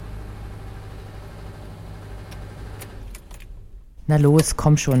Na los,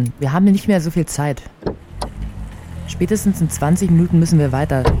 komm schon. Wir haben nicht mehr so viel Zeit. Spätestens in 20 Minuten müssen wir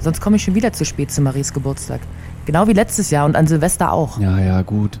weiter. Sonst komme ich schon wieder zu spät zu Maries Geburtstag. Genau wie letztes Jahr und an Silvester auch. Ja,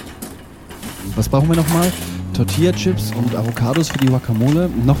 gut. Was brauchen wir nochmal? Tortilla-Chips und Avocados für die Guacamole.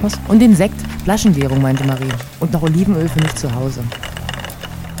 Noch was? Und den Sekt. Flaschengärung, meinte Marie. Und noch Olivenöl für mich zu Hause.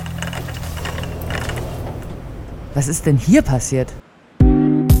 Was ist denn hier passiert?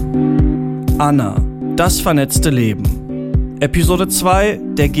 Anna, das vernetzte Leben. Episode 2,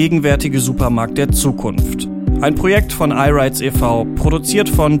 der gegenwärtige Supermarkt der Zukunft. Ein Projekt von iRights e.V., produziert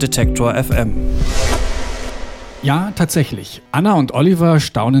von Detektor FM. Ja, tatsächlich. Anna und Oliver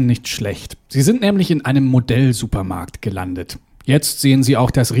staunen nicht schlecht. Sie sind nämlich in einem Modellsupermarkt gelandet. Jetzt sehen sie auch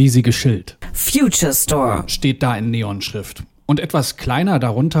das riesige Schild. Future Store steht da in Neonschrift. Und etwas kleiner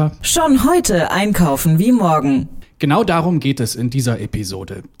darunter: Schon heute einkaufen wie morgen. Genau darum geht es in dieser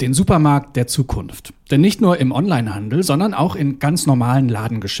Episode. Den Supermarkt der Zukunft. Denn nicht nur im Onlinehandel, sondern auch in ganz normalen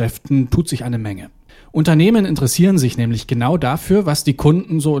Ladengeschäften tut sich eine Menge. Unternehmen interessieren sich nämlich genau dafür, was die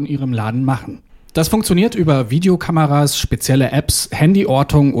Kunden so in ihrem Laden machen. Das funktioniert über Videokameras, spezielle Apps,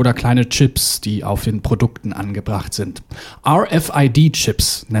 Handyortung oder kleine Chips, die auf den Produkten angebracht sind.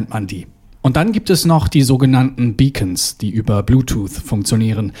 RFID-Chips nennt man die. Und dann gibt es noch die sogenannten Beacons, die über Bluetooth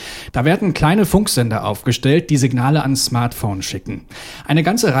funktionieren. Da werden kleine Funksender aufgestellt, die Signale ans Smartphone schicken. Eine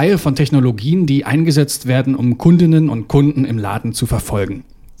ganze Reihe von Technologien, die eingesetzt werden, um Kundinnen und Kunden im Laden zu verfolgen.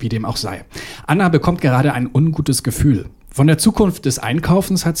 Wie dem auch sei. Anna bekommt gerade ein ungutes Gefühl. Von der Zukunft des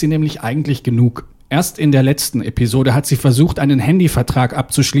Einkaufens hat sie nämlich eigentlich genug. Erst in der letzten Episode hat sie versucht, einen Handyvertrag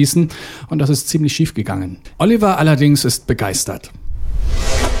abzuschließen, und das ist ziemlich schief gegangen. Oliver allerdings ist begeistert.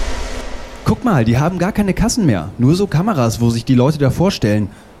 Guck mal, die haben gar keine Kassen mehr. Nur so Kameras, wo sich die Leute davor stellen.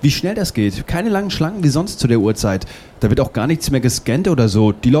 Wie schnell das geht. Keine langen Schlangen wie sonst zu der Uhrzeit. Da wird auch gar nichts mehr gescannt oder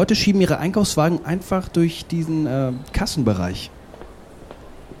so. Die Leute schieben ihre Einkaufswagen einfach durch diesen Kassenbereich.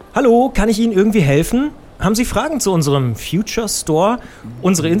 Hallo, kann ich Ihnen irgendwie helfen? Haben Sie Fragen zu unserem Future Store?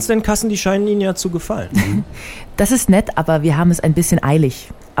 Unsere Instant-Kassen, die scheinen Ihnen ja zu gefallen. Das ist nett, aber wir haben es ein bisschen eilig.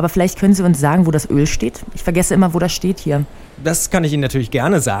 Aber vielleicht können Sie uns sagen, wo das Öl steht? Ich vergesse immer, wo das steht hier. Das kann ich Ihnen natürlich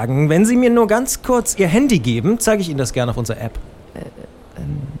gerne sagen. Wenn Sie mir nur ganz kurz Ihr Handy geben, zeige ich Ihnen das gerne auf unserer App.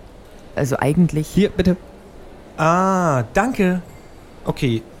 Also eigentlich... Hier, bitte. Ah, danke.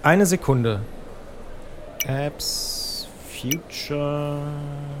 Okay, eine Sekunde. Apps, Future...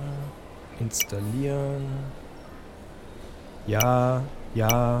 Installieren. Ja.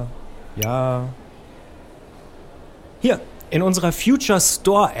 Hier, in unserer Future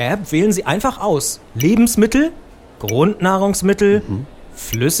Store App wählen Sie einfach aus: Lebensmittel, Grundnahrungsmittel,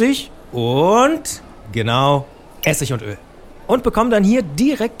 flüssig und, genau, Essig und Öl. Und bekommen dann hier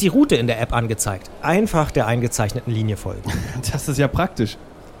direkt die Route in der App angezeigt. Einfach der eingezeichneten Linie folgen. Das ist ja praktisch.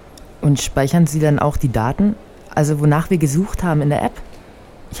 Und speichern Sie dann auch die Daten? Also wonach wir gesucht haben in der App?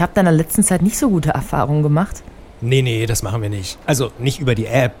 Ich habe da in der letzten Zeit nicht so gute Erfahrungen gemacht. Nee, das machen wir nicht. Also nicht über die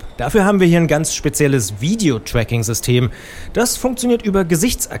App. Dafür haben wir hier ein ganz spezielles Video-Tracking-System. Das funktioniert über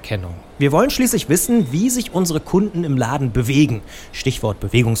Gesichtserkennung. Wir wollen schließlich wissen, wie sich unsere Kunden im Laden bewegen. Stichwort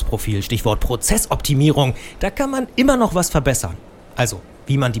Bewegungsprofil, Stichwort Prozessoptimierung. Da kann man immer noch was verbessern. Also,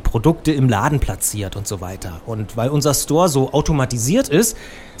 wie man die Produkte im Laden platziert und so weiter. Und weil unser Store so automatisiert ist,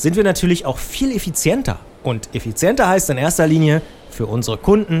 sind wir natürlich auch viel effizienter. Und effizienter heißt in erster Linie für unsere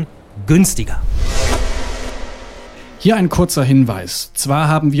Kunden günstiger. Hier ein kurzer Hinweis. Zwar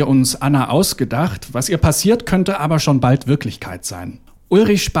haben wir uns Anna ausgedacht, was ihr passiert, könnte aber schon bald Wirklichkeit sein.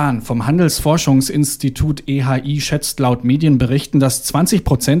 Ulrich Spahn vom Handelsforschungsinstitut EHI schätzt laut Medienberichten, dass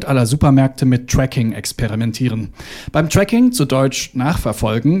 20% aller Supermärkte mit Tracking experimentieren. Beim Tracking, zu Deutsch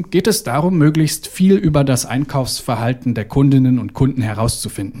Nachverfolgen, geht es darum, möglichst viel über das Einkaufsverhalten der Kundinnen und Kunden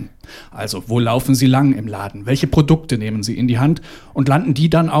herauszufinden. Also, wo laufen sie lang im Laden? Welche Produkte nehmen sie in die Hand und landen die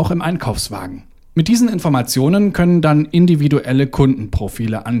dann auch im Einkaufswagen? Mit diesen Informationen können dann individuelle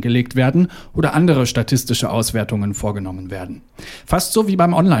Kundenprofile angelegt werden oder andere statistische Auswertungen vorgenommen werden. Fast so wie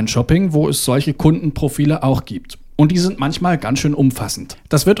beim Online-Shopping, wo es solche Kundenprofile auch gibt. Und die sind manchmal ganz schön umfassend.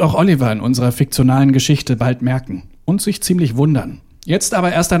 Das wird auch Oliver in unserer fiktionalen Geschichte bald merken und sich ziemlich wundern. Jetzt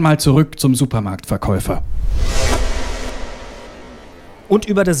aber erst einmal zurück zum Supermarktverkäufer. Und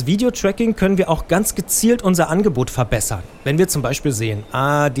über das Videotracking können wir auch ganz gezielt unser Angebot verbessern. Wenn wir zum Beispiel sehen,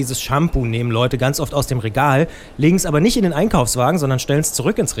 dieses Shampoo nehmen Leute ganz oft aus dem Regal, legen es aber nicht in den Einkaufswagen, sondern stellen es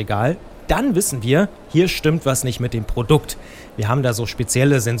zurück ins Regal, dann wissen wir, hier stimmt was nicht mit dem Produkt. Wir haben da so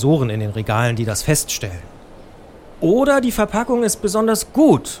spezielle Sensoren in den Regalen, die das feststellen. Oder die Verpackung ist besonders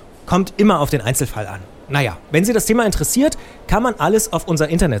gut. Kommt immer auf den Einzelfall an. Naja, wenn Sie das Thema interessiert, kann man alles auf unserer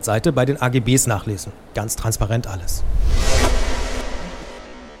Internetseite bei den AGBs nachlesen. Ganz transparent alles.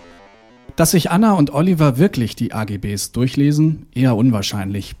 Dass sich Anna und Oliver wirklich die AGBs durchlesen, eher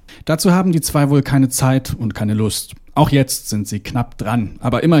unwahrscheinlich. Dazu haben die zwei wohl keine Zeit und keine Lust. Auch jetzt sind sie knapp dran.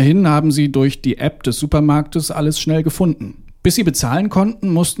 Aber immerhin haben sie durch die App des Supermarktes alles schnell gefunden. Bis sie bezahlen konnten,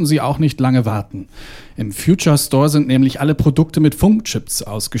 mussten sie auch nicht lange warten. Im Future Store sind nämlich alle Produkte mit Funkchips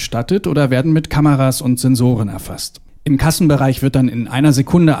ausgestattet oder werden mit Kameras und Sensoren erfasst. Im Kassenbereich wird dann in einer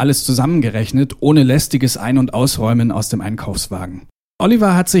Sekunde alles zusammengerechnet, ohne lästiges Ein- und Ausräumen aus dem Einkaufswagen.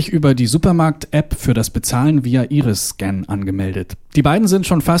 Oliver hat sich über die Supermarkt-App für das Bezahlen via Iris-Scan angemeldet. Die beiden sind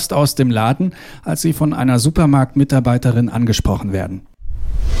schon fast aus dem Laden, als sie von einer Supermarkt-Mitarbeiterin angesprochen werden.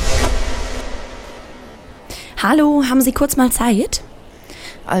 Hallo, haben Sie kurz mal Zeit?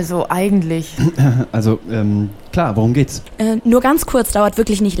 Also eigentlich. Klar, worum geht's? Nur ganz kurz, dauert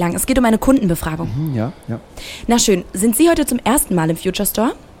wirklich nicht lang. Es geht um eine Kundenbefragung. Ja. Na schön, sind Sie heute zum ersten Mal im Future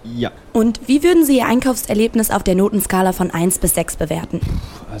Store? Ja. Und wie würden Sie Ihr Einkaufserlebnis auf der Notenskala von 1 bis 6 bewerten?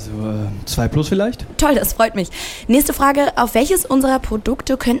 2+ vielleicht? Toll, das freut mich. Nächste Frage, auf welches unserer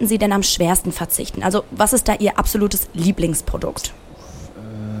Produkte könnten Sie denn am schwersten verzichten? Also, was ist da Ihr absolutes Lieblingsprodukt?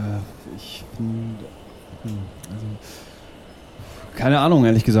 Keine Ahnung,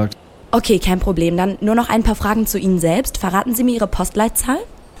 ehrlich gesagt. Okay, kein Problem. Dann nur noch ein paar Fragen zu Ihnen selbst. Verraten Sie mir Ihre Postleitzahl?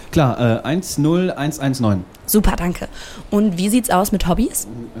 Klar, 10119. Super, danke. Und wie sieht's aus mit Hobbys?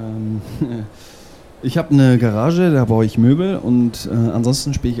 Ich habe eine Garage, da baue ich Möbel und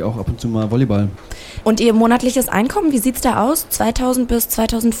ansonsten spiele ich auch ab und zu mal Volleyball. Und Ihr monatliches Einkommen, wie sieht's da aus? 2.000 bis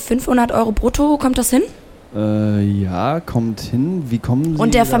 2.500 Euro brutto, kommt das hin? Ja, kommt hin. Wie kommen Sie?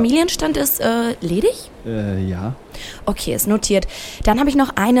 Und der Familienstand ist ledig? Ja. Okay, ist notiert. Dann habe ich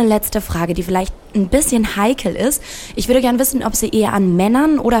noch eine letzte Frage, die vielleicht ein bisschen heikel ist. Ich würde gern wissen, ob Sie eher an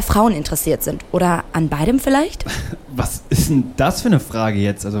Männern oder Frauen interessiert sind. Oder an beidem vielleicht? Was ist denn das für eine Frage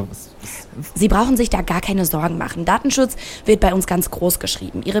jetzt? Sie brauchen sich da gar keine Sorgen machen. Datenschutz wird bei uns ganz groß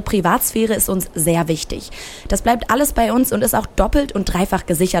geschrieben. Ihre Privatsphäre ist uns sehr wichtig. Das bleibt alles bei uns und ist auch doppelt und dreifach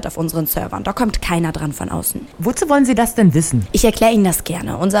gesichert auf unseren Servern. Da kommt keiner dran von außen. Wozu wollen Sie das denn wissen? Ich erkläre Ihnen das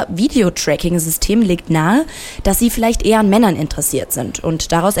gerne. Unser Video-Tracking-System legt nahe, dass Sie vielleicht eher an Männern interessiert sind.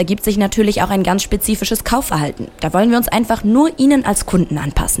 Und daraus ergibt sich natürlich auch ein ganz spezifisches Kaufverhalten. Da wollen wir uns einfach nur Ihnen als Kunden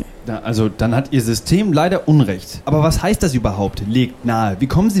anpassen. Also, dann hat Ihr System leider Unrecht. Aber was heißt das überhaupt? Legt nahe. Wie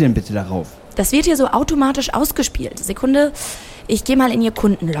kommen Sie denn bitte darauf? Das wird hier so automatisch ausgespielt. Sekunde, ich gehe mal in Ihr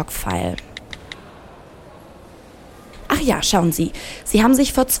Kundenlog-File. Ach ja, schauen Sie. Sie haben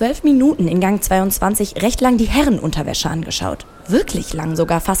sich vor 12 Minuten in Gang 22 recht lang die Herrenunterwäsche angeschaut. Wirklich lang,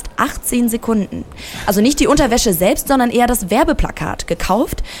 sogar fast 18 Sekunden. Also nicht die Unterwäsche selbst, sondern eher das Werbeplakat.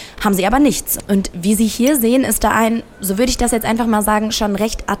 Gekauft haben Sie aber nichts. Und wie Sie hier sehen, ist da ein, so würde ich das jetzt einfach mal sagen, schon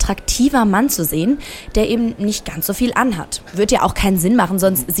recht attraktiver Mann zu sehen, der eben nicht ganz so viel anhat. Wird ja auch keinen Sinn machen,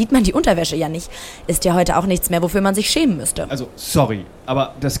 sonst sieht man die Unterwäsche ja nicht. Ist ja heute auch nichts mehr, wofür man sich schämen müsste. Also, sorry,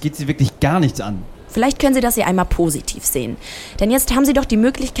 aber das geht Sie wirklich gar nichts an. Vielleicht können Sie das hier einmal positiv sehen. Denn jetzt haben Sie doch die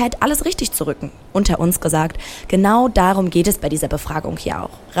Möglichkeit, alles richtig zu rücken. Unter uns gesagt, genau darum geht es bei dieser Befragung hier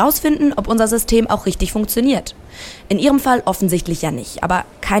auch. Rausfinden, ob unser System auch richtig funktioniert. In Ihrem Fall offensichtlich ja nicht, aber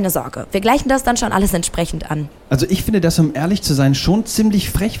keine Sorge. Wir gleichen das dann schon alles entsprechend an. Also ich finde das, um ehrlich zu sein, schon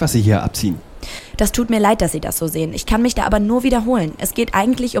ziemlich frech, was Sie hier abziehen. Das tut mir leid, dass Sie das so sehen. Ich kann mich da aber nur wiederholen. Es geht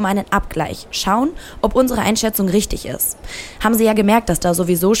eigentlich um einen Abgleich. Schauen, ob unsere Einschätzung richtig ist. Haben Sie ja gemerkt, dass da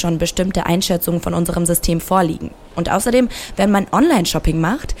sowieso schon bestimmte Einschätzungen von unserem System vorliegen. Und außerdem, wenn man Online-Shopping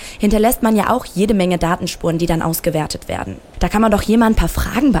macht, hinterlässt man ja auch jede Menge Datenspuren, die dann ausgewertet werden. Da kann man doch hier mal ein paar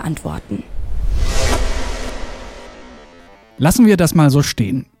Fragen beantworten. Lassen wir das mal so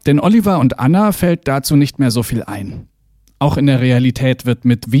stehen. Denn Oliver und Anna fällt dazu nicht mehr so viel ein. Auch in der Realität wird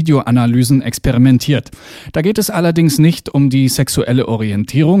mit Videoanalysen experimentiert. Da geht es allerdings nicht um die sexuelle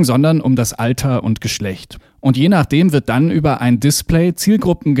Orientierung, sondern um das Alter und Geschlecht. Und je nachdem wird dann über ein Display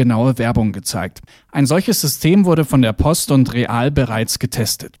zielgruppengenaue Werbung gezeigt. Ein solches System wurde von der Post und Real bereits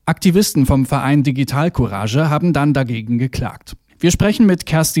getestet. Aktivisten vom Verein Digitalcourage haben dann dagegen geklagt. Wir sprechen mit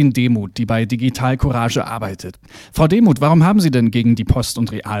Kerstin Demuth, die bei Digitalcourage arbeitet. Frau Demuth, warum haben Sie denn gegen die Post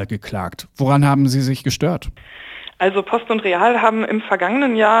und Real geklagt? Woran haben Sie sich gestört? Also Post und Real haben im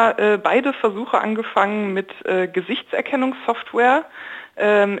vergangenen Jahr beide Versuche angefangen mit Gesichtserkennungssoftware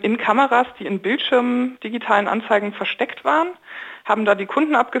in Kameras, die in Bildschirmen digitalen Anzeigen versteckt waren, haben da die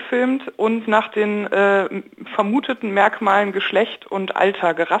Kunden abgefilmt und nach den vermuteten Merkmalen Geschlecht und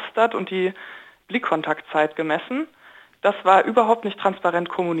Alter gerastert und die Blickkontaktzeit gemessen. Das war überhaupt nicht transparent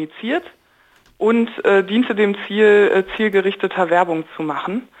kommuniziert und diente dem Ziel, zielgerichteter Werbung zu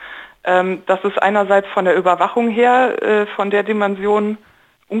machen. Das ist einerseits von der Überwachung her, von der Dimension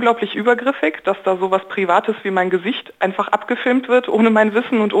unglaublich übergriffig, dass da sowas Privates wie mein Gesicht einfach abgefilmt wird, ohne mein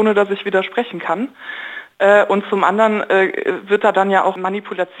Wissen und ohne, dass ich widersprechen kann. Und zum anderen wird da dann ja auch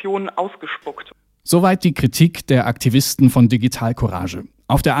Manipulation ausgespuckt. Soweit die Kritik der Aktivisten von Digitalcourage.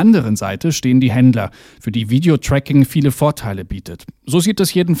 Auf der anderen Seite stehen die Händler, für die Videotracking viele Vorteile bietet. So sieht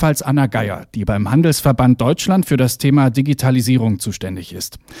es jedenfalls Anna Geyer, die beim Handelsverband Deutschland für das Thema Digitalisierung zuständig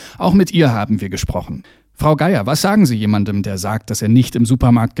ist. Auch mit ihr haben wir gesprochen. Frau Geyer, was sagen Sie jemandem, der sagt, dass er nicht im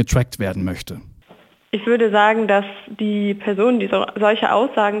Supermarkt getrackt werden möchte? Ich würde sagen, dass die Personen, die solche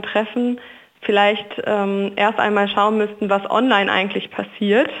Aussagen treffen, vielleicht erst einmal schauen müssten, was online eigentlich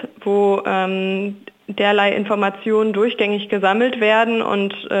passiert, wo derlei Informationen durchgängig gesammelt werden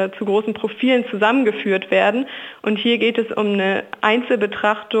und zu großen Profilen zusammengeführt werden. Und hier geht es um eine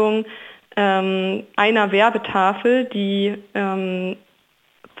Einzelbetrachtung einer Werbetafel, die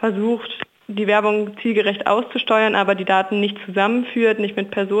versucht, die Werbung zielgerecht auszusteuern, aber die Daten nicht zusammenführt, nicht mit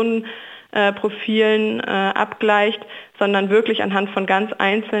Personenprofilen abgleicht, sondern wirklich anhand von ganz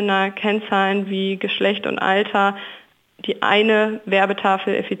einzelner Kennzahlen wie Geschlecht und Alter die eine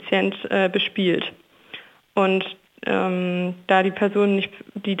Werbetafel effizient bespielt. Und da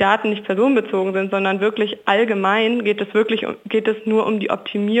die Daten nicht personenbezogen sind, sondern wirklich allgemein, geht es nur um die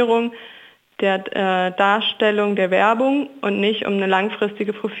Optimierung der Darstellung der Werbung und nicht um eine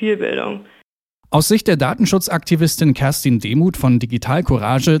langfristige Profilbildung. Aus Sicht der Datenschutzaktivistin Kerstin Demuth von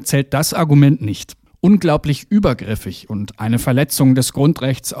Digitalcourage zählt das Argument nicht. Unglaublich übergriffig und eine Verletzung des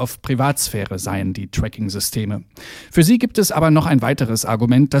Grundrechts auf Privatsphäre seien die Tracking-Systeme. Für sie gibt es aber noch ein weiteres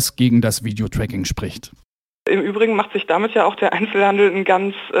Argument, das gegen das Videotracking spricht. Im Übrigen macht sich damit ja auch der Einzelhandel ein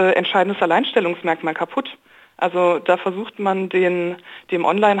ganz entscheidendes Alleinstellungsmerkmal kaputt. Also da versucht man dem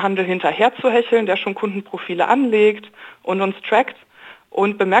Onlinehandel hinterherzuhecheln, der schon Kundenprofile anlegt und uns trackt.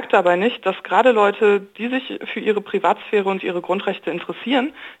 Und bemerkt dabei nicht, dass gerade Leute, die sich für ihre Privatsphäre und ihre Grundrechte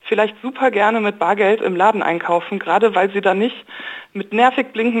interessieren, vielleicht super gerne mit Bargeld im Laden einkaufen, gerade weil sie dann nicht mit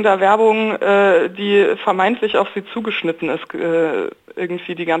nervig blinkender Werbung, die vermeintlich auf sie zugeschnitten ist,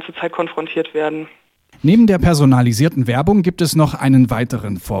 irgendwie die ganze Zeit konfrontiert werden. Neben der personalisierten Werbung gibt es noch einen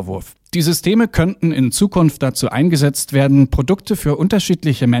weiteren Vorwurf. Die Systeme könnten in Zukunft dazu eingesetzt werden, Produkte für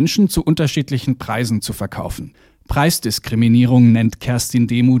unterschiedliche Menschen zu unterschiedlichen Preisen zu verkaufen. Preisdiskriminierung nennt Kerstin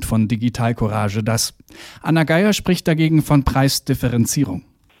Demuth von Digitalcourage das. Anna Geyer spricht dagegen von Preisdifferenzierung.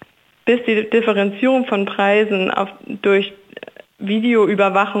 Bis die Differenzierung von Preisen durch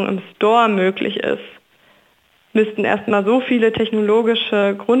Videoüberwachung im Store möglich ist, müssten erstmal so viele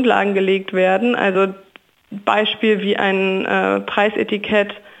technologische Grundlagen gelegt werden. Also Beispiel wie ein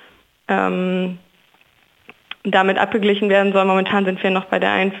Preisetikett damit abgeglichen werden soll. Momentan sind wir noch bei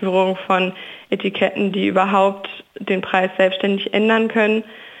der Einführung von Etiketten, die überhaupt den Preis selbstständig ändern können.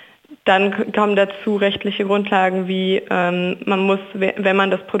 Dann kommen dazu rechtliche Grundlagen wie man muss, wenn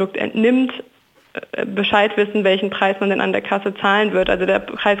man das Produkt entnimmt, Bescheid wissen, welchen Preis man denn an der Kasse zahlen wird. Also der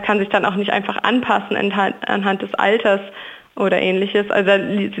Preis kann sich dann auch nicht einfach anpassen anhand des Alters oder ähnliches. Also da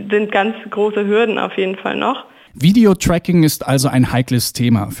sind ganz große Hürden auf jeden Fall noch. Videotracking ist also ein heikles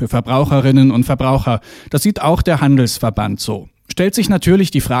Thema für Verbraucherinnen und Verbraucher. Das sieht auch der Handelsverband so. Stellt sich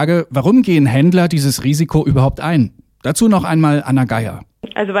natürlich die Frage, warum gehen Händler dieses Risiko überhaupt ein? Dazu noch einmal Anna Geyer.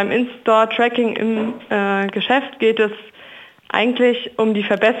 Also beim In-Store-Tracking im Geschäft geht es eigentlich um die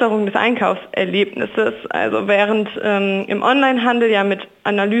Verbesserung des Einkaufserlebnisses. Also während im Onlinehandel ja mit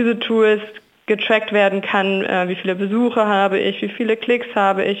Analysetools getrackt werden kann, wie viele Besucher habe ich, wie viele Klicks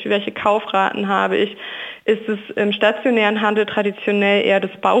habe ich, welche Kaufraten habe ich, ist es im stationären Handel traditionell eher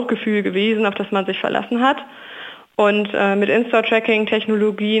das Bauchgefühl gewesen, auf das man sich verlassen hat. Und mit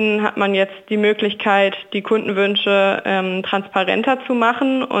In-Store-Tracking-Technologien hat man jetzt die Möglichkeit, die Kundenwünsche transparenter zu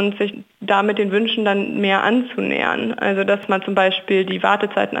machen und sich damit den Wünschen dann mehr anzunähern. Also dass man zum Beispiel die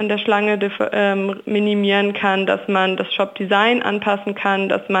Wartezeiten an der Schlange minimieren kann, dass man das Shop-Design anpassen kann,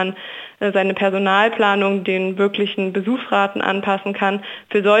 dass man seine Personalplanung den wirklichen Besuchsraten anpassen kann.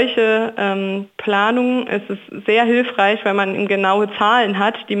 Für solche Planungen ist es sehr hilfreich, weil man eben genaue Zahlen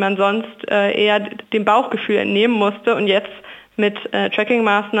hat, die man sonst eher dem Bauchgefühl entnehmen musste und jetzt mit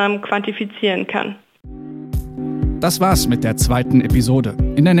Tracking-Maßnahmen quantifizieren kann. Das war's mit der zweiten Episode.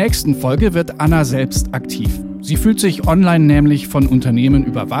 In der nächsten Folge wird Anna selbst aktiv. Sie fühlt sich online nämlich von Unternehmen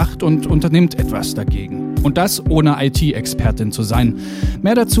überwacht und unternimmt etwas dagegen. Und das ohne IT-Expertin zu sein.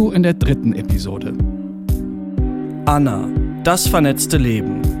 Mehr dazu in der dritten Episode. Anna, das vernetzte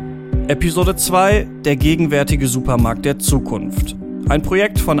Leben. Episode 2, der gegenwärtige Supermarkt der Zukunft. Ein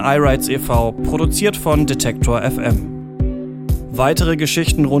Projekt von iRights e.V., produziert von Detektor FM. Weitere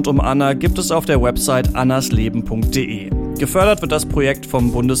Geschichten rund um Anna gibt es auf der Website annasleben.de. Gefördert wird das Projekt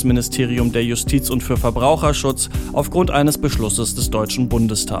vom Bundesministerium der Justiz und für Verbraucherschutz aufgrund eines Beschlusses des Deutschen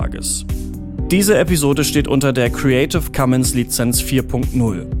Bundestages. Diese Episode steht unter der Creative-Commons-Lizenz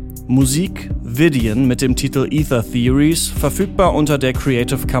 4.0. Musik Vidian mit dem Titel Ether Theories, verfügbar unter der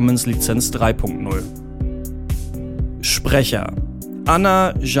Creative-Commons-Lizenz 3.0. Sprecher: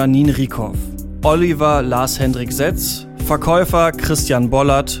 Anna Jeannine Rieckhoff Oliver, Lars-Hendrik Setz, Verkäufer Christian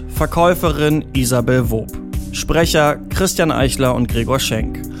Bollert, Verkäuferin Isabel Woop, Sprecher Christian Eichler und Gregor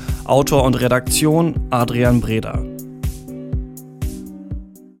Schenk, Autor und Redaktion Adrian Breda.